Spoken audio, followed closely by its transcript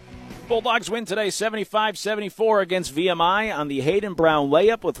Bulldogs win today 75-74 against VMI on the Hayden Brown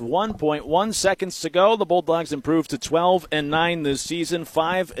layup with 1.1 seconds to go. The Bulldogs improved to 12-9 this season,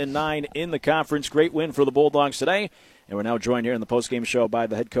 5-9 in the conference. Great win for the Bulldogs today. And we're now joined here in the postgame show by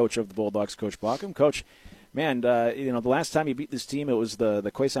the head coach of the Bulldogs, Coach Baucom. Coach, man, the last time you beat this team, it was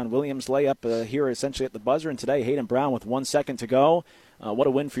the Quason Williams layup here essentially at the buzzer. And today, Hayden Brown with 1 second to go. What a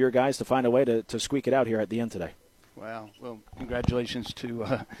win for your guys to find a way to squeak it out here at the end today. Wow. Well, congratulations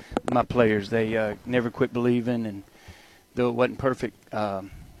to my players. They never quit believing, and though it wasn't perfect,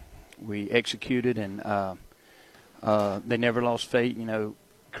 we executed, and they never lost faith.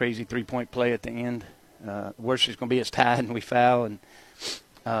 Crazy three-point play at the end. The worst is going to be it's tied and we foul, and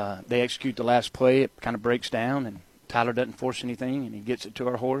they execute the last play. It kind of breaks down, and Tyler doesn't force anything, and he gets it to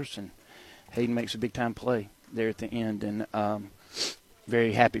our horse, and Hayden makes a big-time play there at the end, and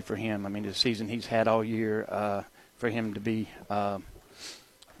very happy for him. I mean, the season he's had all year, for him to be the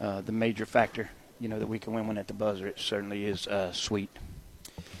major factor, that we can win one at the buzzer, it certainly is sweet.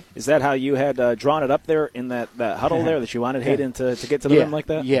 Is that how you had drawn it up there in that huddle there, that you wanted Hayden to get to the rim like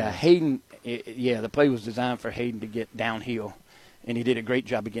that? Yeah, Hayden. The play was designed for Hayden to get downhill, and he did a great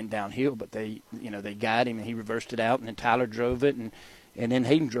job of getting downhill. But they got him, and he reversed it out, and then Tyler drove it, and then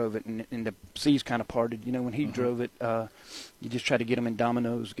Hayden drove it, and the seas kind of parted. When he drove it, you just try to get them in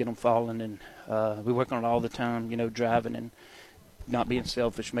dominoes, get them falling, and we work on it all the time, driving and not being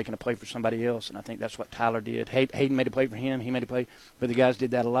selfish, making a play for somebody else, and I think that's what Tyler did. Hayden made a play for him. He made a play, but the guys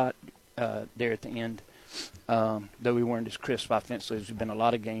did that a lot there at the end. Though we weren't as crisp offensively, there's been a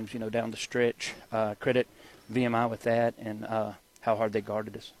lot of games, down the stretch. Credit VMI with that and how hard they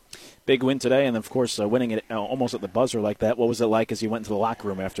guarded us. Big win today, and of course winning it almost at the buzzer like that. What was it like as you went into the locker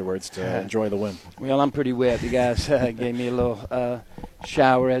room afterwards to enjoy the win? Well, I'm pretty wet. The guys gave me a little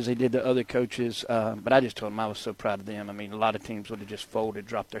shower as they did the other coaches, but I just told them I was so proud of them. I mean, a lot of teams would have just folded,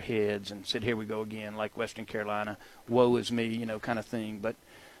 dropped their heads, and said, here we go again, like Western Carolina, woe is me, kind of thing. But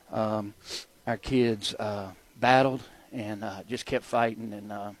our kids battled and just kept fighting,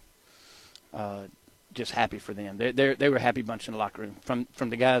 and just happy for them. They were a happy bunch in the locker room. From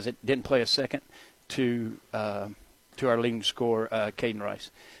the guys that didn't play a second to our leading scorer, Caden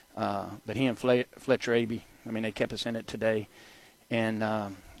Rice. But he and Fletcher Abey, they kept us in it today. And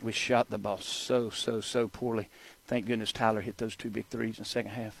we shot the ball so poorly. Thank goodness Tyler hit those two big threes in the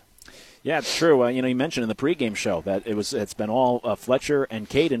second half. Yeah, it's true. You mentioned in the pregame show that it's been all Fletcher and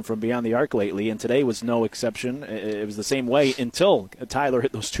Caden from beyond the arc lately, and today was no exception. It was the same way until Tyler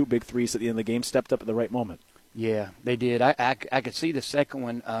hit those two big threes at the end of the game, stepped up at the right moment. Yeah, they did. I could see the second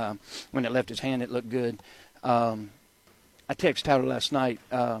one when it left his hand. It looked good. I texted Tyler last night,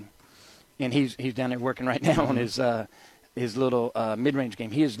 and he's down there working right now on his little mid-range game.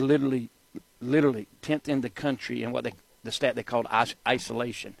 He is literally 10th in the country in the stat they called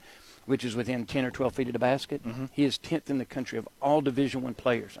isolation, which is within 10 or 12 feet of the basket. Mm-hmm. He is 10th in the country of all Division I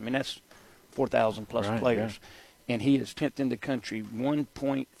players. That's 4,000-plus players. Yeah. And he is 10th in the country,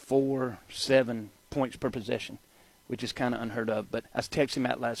 1.47 points per possession, which is kind of unheard of. But I texted him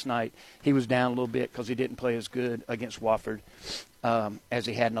out last night. He was down a little bit because he didn't play as good against Wofford as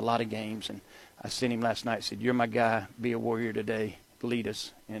he had in a lot of games. And I sent him last night, said, you're my guy, be a warrior today, lead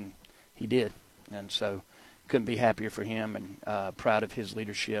us. And he did. And so couldn't be happier for him, and proud of his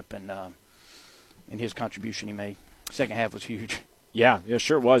leadership and his contribution he made. Second half was huge. Yeah,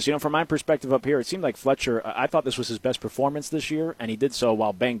 sure was. From my perspective up here, it seemed like Fletcher, I thought this was his best performance this year, and he did so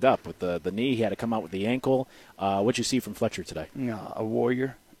while banged up with the knee. He had to come out with the ankle. What'd you see from Fletcher today? A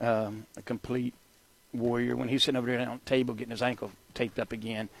warrior, a complete warrior. When he was sitting over there on the table getting his ankle taped up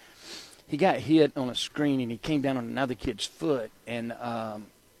again, he got hit on a screen, and he came down on another kid's foot. And a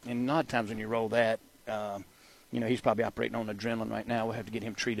lot of times when you roll that, he's probably operating on adrenaline right now. We'll have to get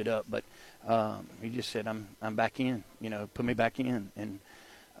him treated up. But he just said, I'm back in, put me back in. And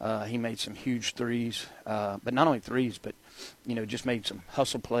he made some huge threes, but not only threes, but, just made some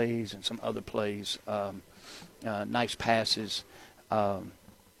hustle plays and some other plays, nice passes,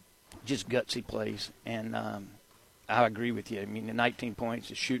 just gutsy plays. And I agree with you. The 19 points,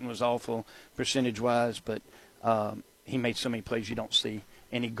 his shooting was awful percentage-wise, but he made so many plays you don't see,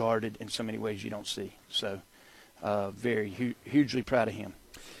 and he guarded in so many ways you don't see. So very hugely proud of him.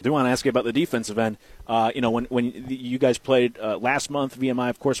 I do want to ask you about the defensive end. When you guys played last month, VMI,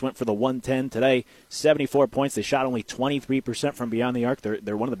 of course, went for the 110. Today, 74 points. They shot only 23% from beyond the arc.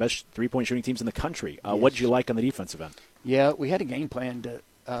 They're one of the best three-point shooting teams in the country. Yes. What did you like on the defensive end? Yeah, we had a game plan to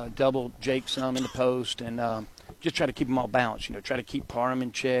double Jake some in the post and just try to keep them all balanced, try to keep Parham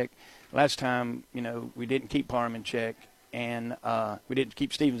in check. Last time, we didn't keep Parham in check, and we didn't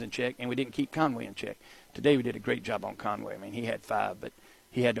keep Stevens in check, and we didn't keep Conway in check. Today we did a great job on Conway. He had 5, but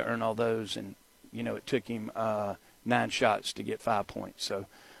he had to earn all those, and it took him 9 shots to get 5 points. So,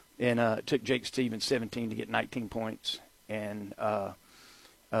 and it took Jake Stevens 17 to get 19 points, and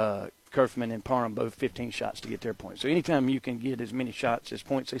Kerfman and Parham both 15 shots to get their points. So anytime you can get as many shots as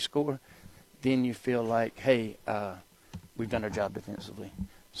points they score, then you feel like, hey, we've done our job defensively.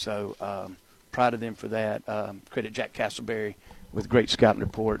 So proud of them for that. Credit Jack Castleberry with great scouting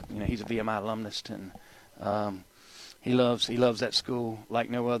report. He's a VMI alumnus, and he loves that school like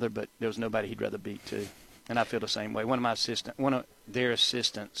no other, but there was nobody he'd rather beat too. And I feel the same way. One of their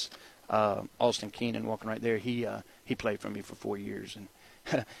assistants, Austin Keenan, walking right there, he played for me for 4 years, and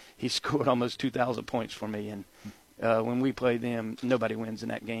he scored almost 2,000 points for me. And when we play them, nobody wins in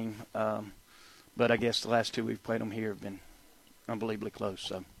that game. But I guess the last 2 we've played them here have been unbelievably close.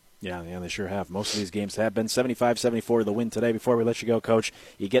 So. Yeah, they sure have. Most of these games have been 75-74 the win today. Before we let you go, Coach,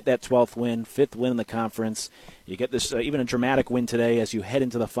 you get that 12th win, 5th win in the conference. You get this even a dramatic win today as you head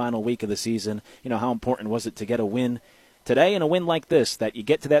into the final week of the season. How important was it to get a win today and a win like this, that you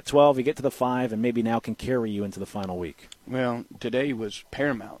get to that 12, you get to the 5, and maybe now can carry you into the final week? Well, today was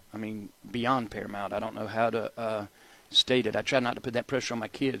paramount. I mean, beyond paramount. I don't know how to state it. I tried not to put that pressure on my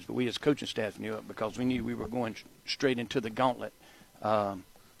kids, but we as coaching staff knew it because we knew we were going straight into the gauntlet.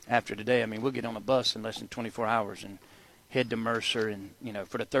 After today, I mean, we'll get on a bus in less than 24 hours and head to Mercer, and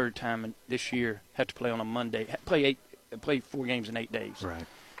for the 3rd time this year, have to play on a Monday. Play 4 games in 8 days. Right.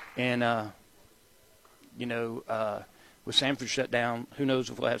 And with Sanford shut down, who knows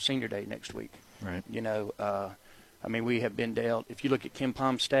if we'll have senior day next week. Right. I mean, we have been dealt. If you look at Ken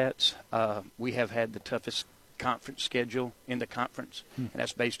Palm's stats, we have had the toughest conference schedule in the conference, and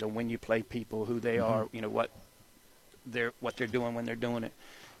that's based on when you play people, who they are, what they're doing when they're doing it.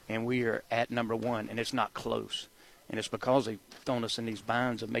 And we are at number 1, and it's not close. And it's because they've thrown us in these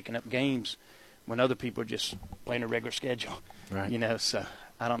binds of making up games when other people are just playing a regular schedule. Right. So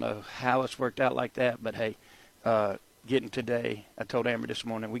I don't know how it's worked out like that, but hey, getting today, I told Amber this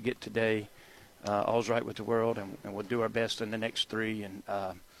morning, we get today, all's right with the world, and we'll do our best in the next 3 and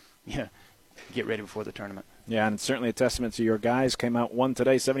get ready before the tournament. Yeah, and it's certainly a testament to your guys. Came out won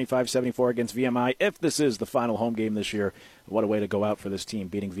today, 75-74 against VMI. If this is the final home game this year, what a way to go out for this team,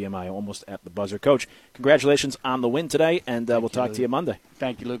 beating VMI almost at the buzzer. Coach, congratulations on the win today, and we'll talk to you Monday.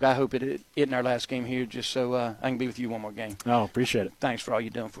 Thank you, Luke. I hope it isn't our last game here, just so I can be with you one more game. Oh, appreciate it. Thanks for all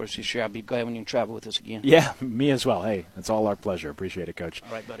you're doing for us this year. I'll be glad when you can travel with us again. Yeah, me as well. Hey, it's all our pleasure. Appreciate it, Coach.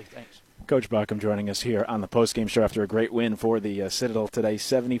 All right, buddy. Thanks. Coach Baucom joining us here on the postgame show after a great win for the Citadel today,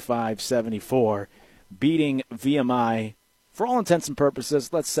 75-74, beating VMI, for all intents and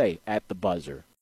purposes, let's say, at the buzzer.